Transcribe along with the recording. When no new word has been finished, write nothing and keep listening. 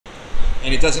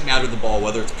And it doesn't matter the ball,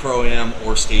 whether it's Pro-Am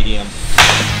or Stadium.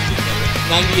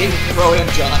 98 Pro-Am,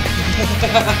 John.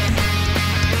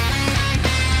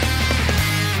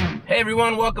 Hey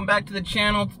everyone, welcome back to the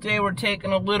channel. Today we're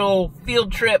taking a little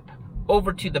field trip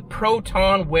over to the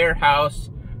Proton warehouse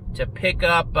to pick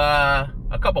up a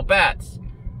couple bats.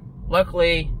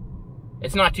 Luckily,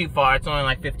 it's not too far. It's only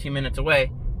like 15 minutes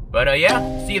away. But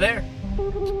yeah, see you there.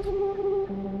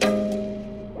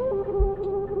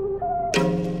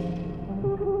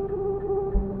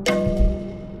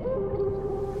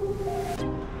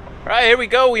 Alright, here we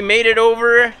go. We made it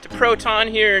over to Proton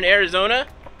here in Arizona.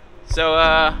 So,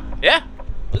 yeah,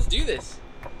 let's do this.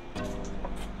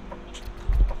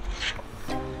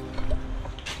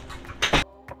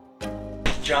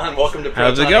 John, welcome to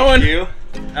Proton. How's it going? HQ.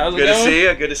 How's it Good going? to see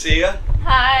you. Good to see you.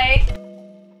 Hi.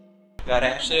 Got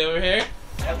Ashley over here.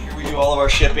 Yep, here we do all of our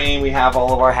shipping. We have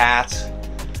all of our hats,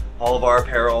 all of our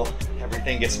apparel.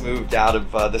 Everything gets moved out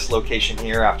of this location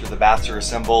here after the bats are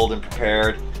assembled and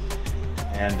prepared.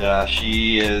 And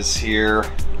she is here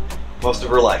most of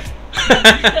her life.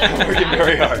 Working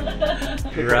very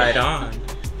hard. Right on.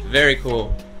 Very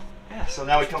cool. Yeah, so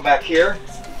now we come back here.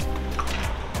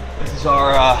 This is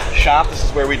our shop. This is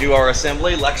where we do our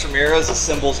assembly. Lex Ramirez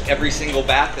assembles every single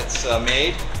bat that's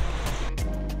made.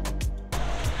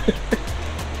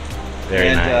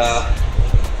 Very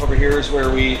nice. Over here is where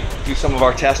we do some of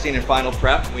our testing and final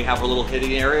prep. We have a little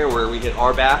hitting area where we hit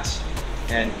our bats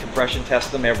and compression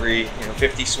test them every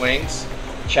 50 swings.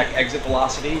 Check exit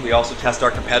velocity. We also test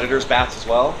our competitors' bats as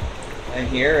well in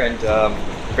here, and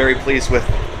very pleased with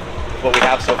what we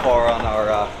have so far on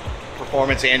our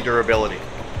performance and durability.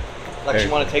 Lex,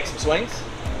 you want to take some swings?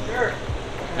 Sure.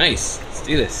 Nice. Let's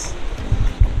do this.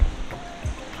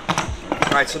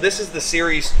 All right, so this is the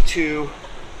Series 2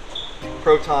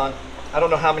 Proton. I don't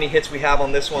know how many hits we have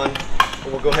on this one, but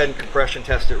we'll go ahead and compression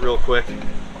test it real quick.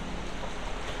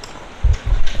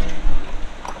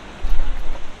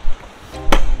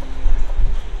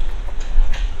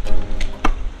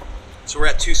 So we're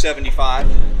at 275.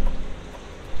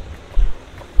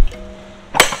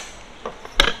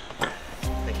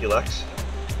 Thank you, Lex.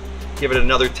 Give it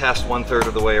another test 1/3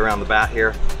 of the way around the bat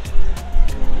here.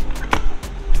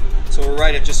 So we're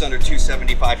right at just under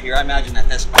 275 here. I imagine that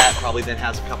this bat probably then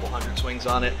has a couple hundred swings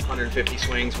on it, 150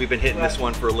 swings. We've been hitting this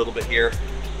one for a little bit here.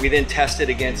 We then tested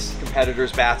against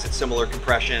competitors' bats at similar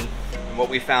compression. And what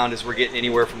we found is we're getting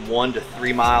anywhere from 1 to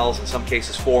 3 miles, in some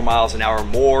cases 4 miles an hour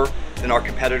more than our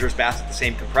competitors' bats at the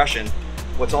same compression.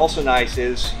 What's also nice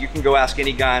is you can go ask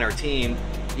any guy on our team,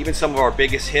 even some of our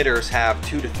biggest hitters have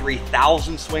 2,000 to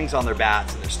 3,000 swings on their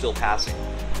bats and they're still passing.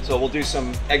 So we'll do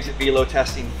some exit velo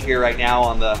testing here right now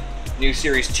on the new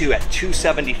Series 2 at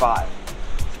 275.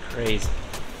 It's crazy.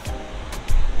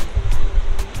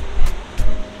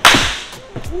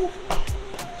 Woo.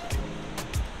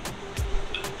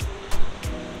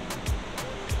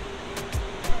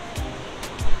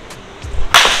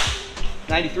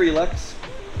 93, Lex.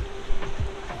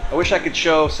 I wish I could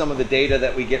show some of the data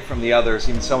that we get from the others,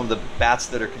 even some of the bats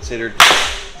that are considered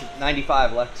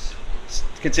 95, Lex. It's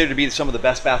considered to be some of the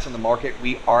best bats on the market.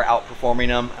 We are outperforming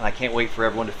them, and I can't wait for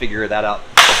everyone to figure that out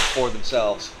for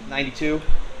themselves. 92.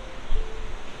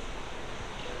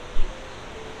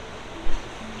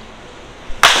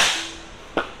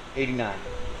 '89.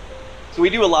 So we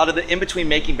do a lot of the in-between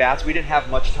making bats. We didn't have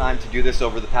much time to do this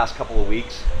over the past couple of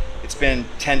weeks. It's been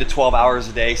 10 to 12 hours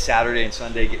a day, Saturday and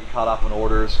Sunday, getting caught up on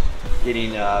orders,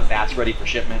 getting bats ready for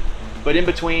shipment. But in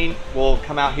between, we'll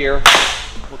come out here,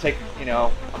 we'll take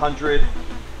 100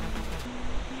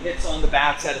 hits on the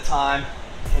bats at a time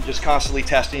and just constantly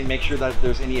testing, make sure that if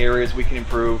there's any areas we can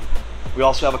improve. We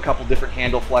also have a couple different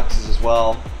handle flexes as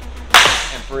well.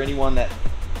 And for anyone that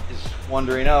is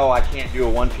wondering, oh, I can't do a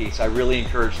one piece, I really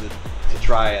encourage you to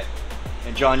try it.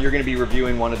 And John, you're going to be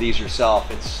reviewing one of these yourself.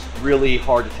 It's really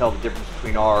hard to tell the difference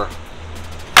between our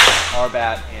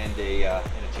bat and a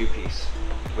two-piece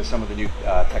with some of the new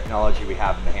technology we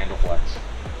have in the handle flex.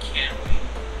 Can't wait.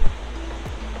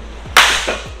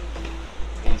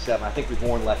 87. I think we've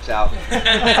worn Lex out.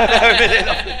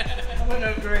 That went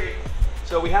up great.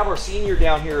 So we have our senior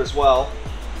down here as well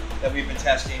that we've been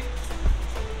testing.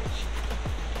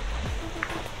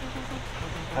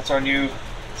 That's our new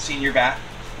senior bat.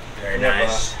 Very We have,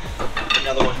 nice.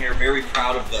 Another one here. Very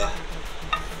proud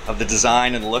of the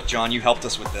design and the look. John, you helped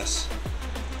us with this,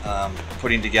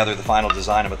 putting together the final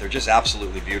design of it. They're just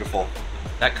absolutely beautiful.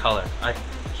 That color, I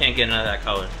can't get enough of that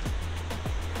color.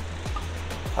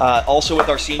 Also with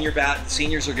our senior bat,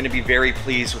 seniors are going to be very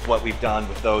pleased with what we've done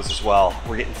with those as well.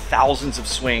 We're getting thousands of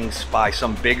swings by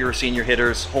some bigger senior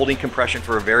hitters, holding compression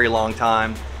for a very long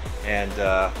time, and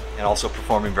also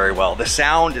performing very well. The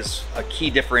sound is a key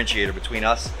differentiator between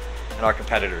us and our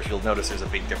competitors. You'll notice there's a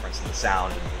big difference in the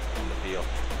sound and the feel.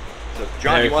 So,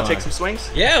 John, Very you want to fun. take some swings?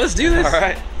 Yeah, let's do this. All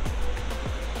right.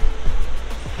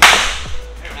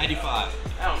 95.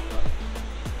 Oh.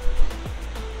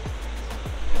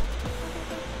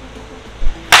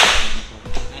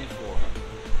 94.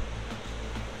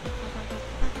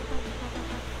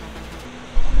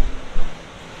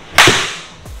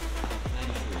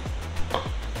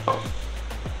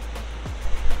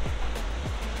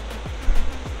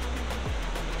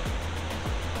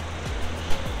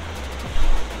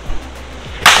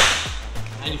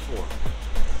 94.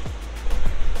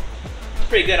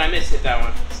 Pretty good. I missed it that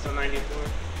one. Still 94.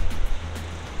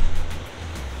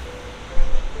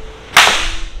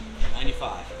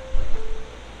 95.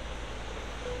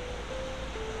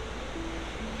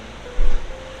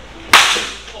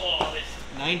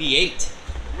 98.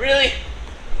 Really?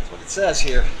 That's what it says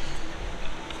here.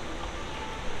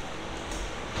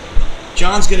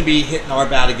 John's going to be hitting our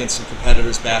bat against some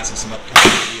competitors' bats in some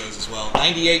upcoming videos as well.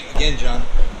 98 again, John.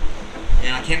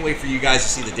 And I can't wait for you guys to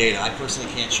see the data. I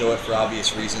personally can't show it for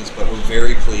obvious reasons, but we're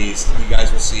very pleased. You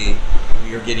guys will see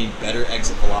we are getting better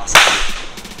exit velocity.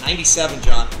 97,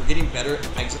 John. We're getting better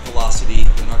exit velocity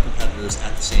than our competitors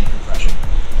at the same compression.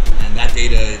 And that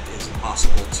data is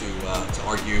impossible to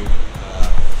argue.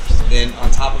 Then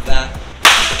on top of that,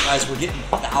 guys, we're getting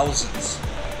thousands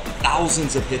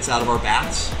of hits out of our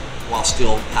bats while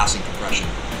still passing compression.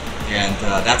 And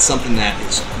that's something that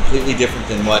is completely different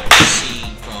than what we've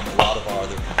seen from a lot of our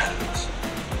other competitors.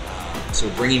 So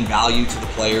bringing value to the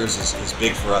players is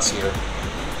big for us here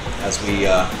as we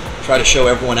try to show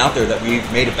everyone out there that we've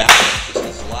made a bat that just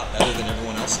is a lot better than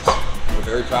everyone else's. We're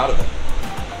very proud of it.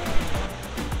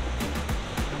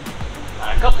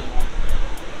 A couple more.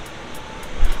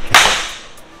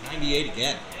 98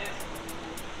 again.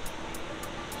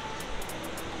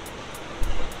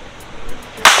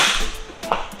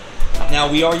 Now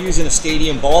we are using a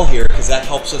stadium ball here because that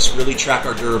helps us really track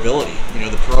our durability. You know,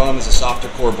 the Pro-Am is a softer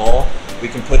core ball. We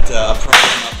can put a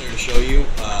Pro-Am up there to show you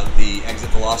the exit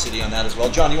velocity on that as well.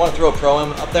 John, you want to throw a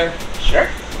Pro-Am up there? Sure.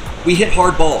 We hit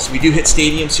hard balls. We do hit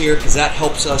stadiums here because that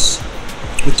helps us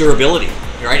with durability.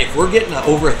 Right? If we're getting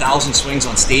over 1,000 swings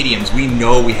on stadiums, we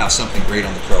know we have something great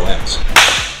on the Pro-Ams.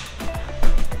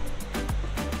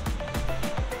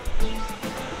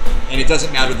 And it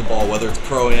doesn't matter the ball, whether it's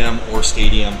Pro-Am or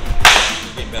stadium.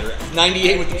 We're getting better.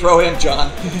 98 with the Pro-Am,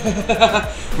 John.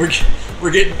 we're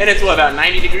getting. And it's what, about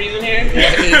 90 degrees in here?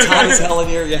 It's hot as hell in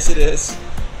here. Yes, it is.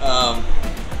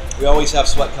 We always have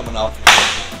sweat coming off.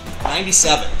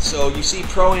 97. So you see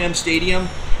Pro-Am stadium.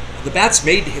 The bat's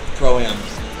made to hit the Pro-Am,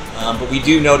 but we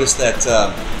do notice that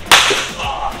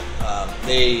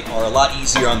they are a lot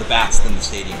easier on the bats than the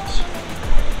stadiums.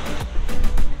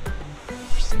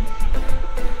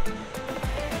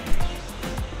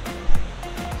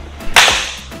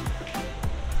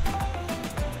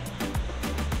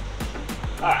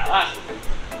 All right, last one.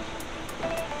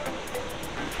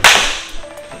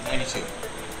 92.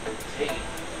 Hey.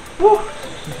 Woo.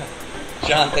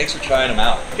 John, thanks for trying them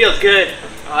out. Feels good.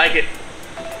 I like it.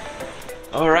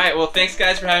 All right. Well, thanks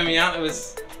guys for having me out. It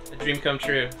was a dream come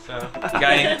true. So, you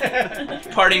got any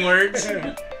parting words?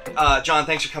 John,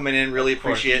 thanks for coming in. Really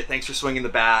appreciate it. Thanks for swinging the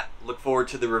bat. Look forward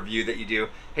to the review that you do.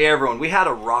 Hey, everyone, we had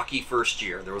a rocky first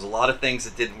year. There was a lot of things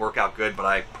that didn't work out good, but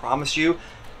I promise you,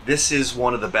 this is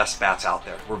one of the best bats out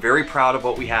there. We're very proud of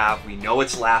what we have. We know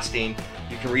it's lasting.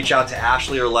 You can reach out to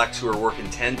Ashley or Lex, who are working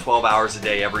 10, 12 hours a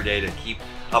day every day to keep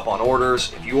up on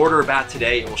orders. If you order a bat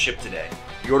today, it will ship today.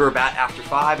 If you order a bat after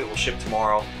 5, it will ship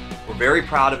tomorrow. We're very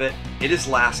proud of it. It is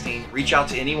lasting. Reach out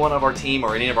to any one of our team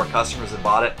or any of our customers that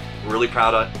bought it. We're really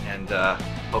proud of it, and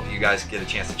hope you guys get a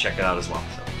chance to check it out as well.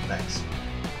 So, thanks.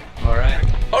 All right,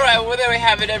 well, there we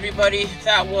have it, everybody.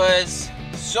 That was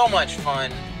so much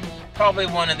fun. Probably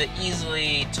one of the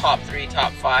easily top 3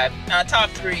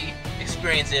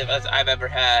 experiences I've ever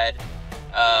had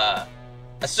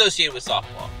associated with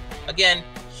softball. Again,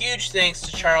 huge thanks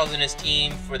to Charles and his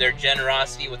team for their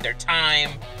generosity with their time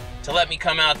to let me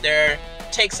come out there,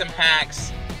 take some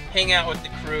hacks, hang out with the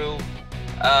crew.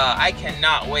 I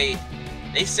cannot wait.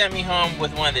 They sent me home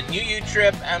with one of the new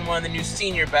U-Trip and one of the new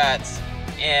senior bats,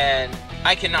 and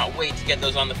I cannot wait to get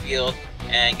those on the field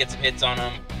and get some hits on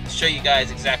them, show you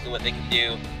guys exactly what they can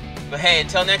do. But hey,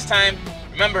 until next time,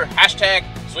 remember,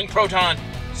 #SwingProton.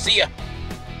 See ya.